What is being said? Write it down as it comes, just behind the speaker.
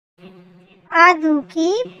आदू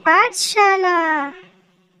की पाठशाला।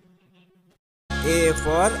 A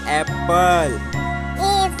for apple.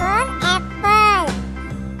 A for apple.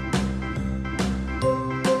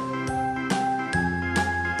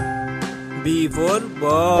 B for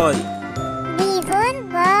ball. B for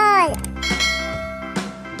ball.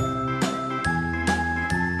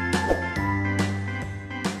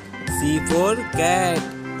 C for cat.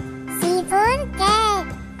 C for cat.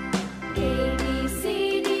 A, B, C,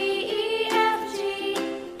 D, E, F, G,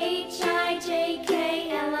 H, I, J, K,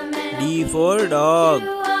 L, M, N, O, D P, for dog. Q,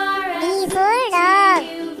 R, D S, for dog. T,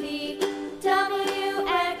 U, V, W,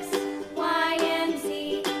 X, Y, and Z.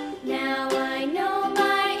 Now I know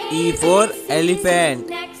my E for ABCs. elephant.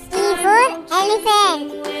 Next E time for won't you elephant.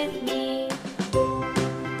 sing with me?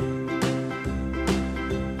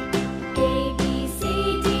 A, B, C,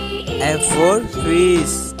 D, E, F for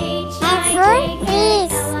fish. H, F I, for J, K,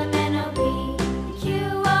 fish. L, M, N, O, P, Q,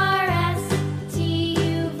 R, S, T,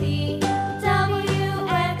 U, V, W,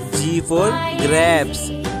 X, G for grapes.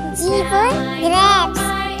 G for grapes.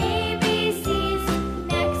 my ABCs.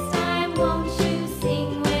 Next time won't you sing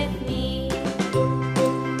with me?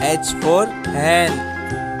 H for hen.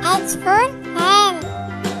 H for hen.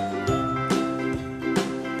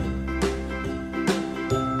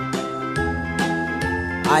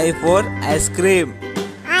 I for ice cream.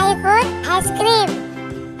 I for ice cream.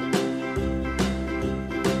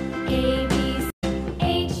 A, B, C,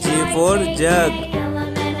 H, J I, for J, K, jug. L,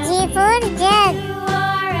 M, N, O, G for jug. Q,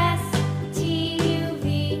 R, S, T, U, V,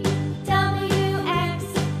 W, X,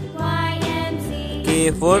 Y, and Z.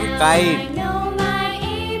 K for Now kite. I know my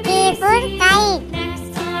K for ABCs. kite. Next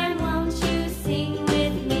time won't you sing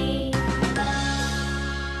with me?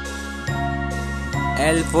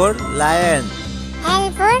 L for lion.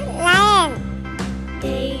 L for lion.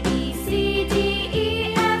 A, B, C, D,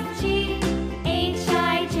 E, F, G, H,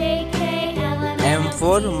 I, J, K, L, M, N, M O,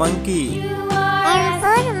 for P, monkey. Q, R, M S,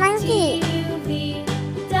 for T, monkey. U, V,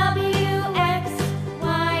 W, X,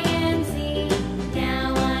 Y, and Z.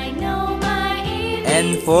 Now I know my ABCs. N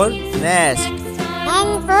for nest. Next time N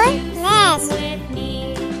won't for you sing nest. with me?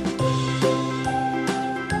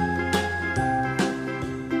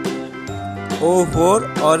 O for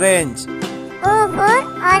orange. O for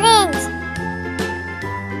orange.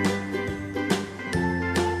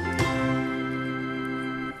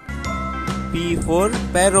 P for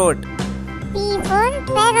parrot. P for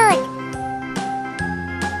parrot.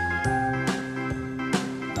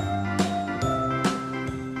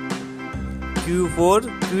 Q for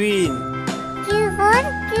queen. Q for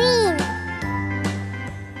queen.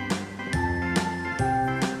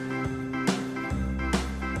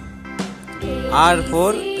 R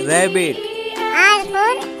for rabbit. R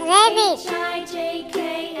for rabbit. H, I, J,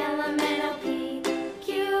 K, L, M, N, O, P,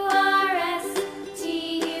 Q, R, S, T,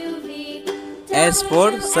 U, V, S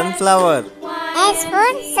for sunflower. S for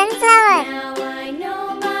sunflower. Now I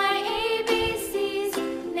know my ABCs.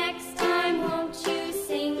 Next time won't you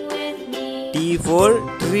sing with me? T for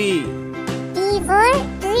tree. T for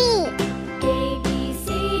tree. A, B,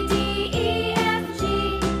 C, D, E, F, G,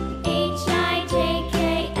 H, I, J,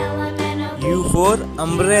 K, L, M, N, O, P, U for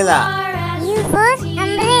umbrella. R, S, U for T,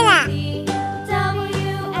 umbrella. U, V,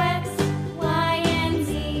 W, X, Y, and Z.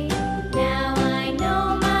 Now I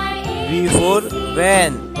know my V for ABCs.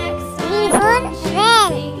 van. Next V time for won't you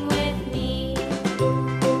van. sing with me?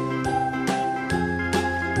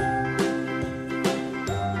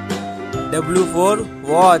 W for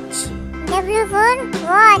watch. W for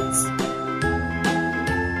watch.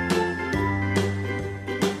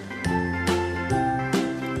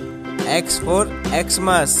 X for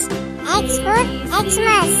Xmas. X for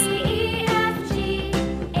Xmas. E, F, G,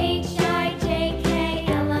 H, I, J, K,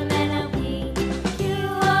 L, M, N, O, P, Q,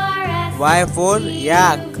 R, S, Y for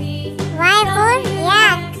yak. V, Y for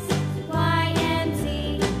yak. Y, and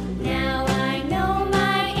Z. Now I know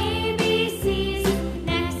my ABCs.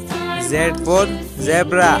 Next time Z won't for you sing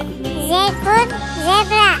zebra. with me? Z for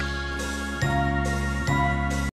zebra.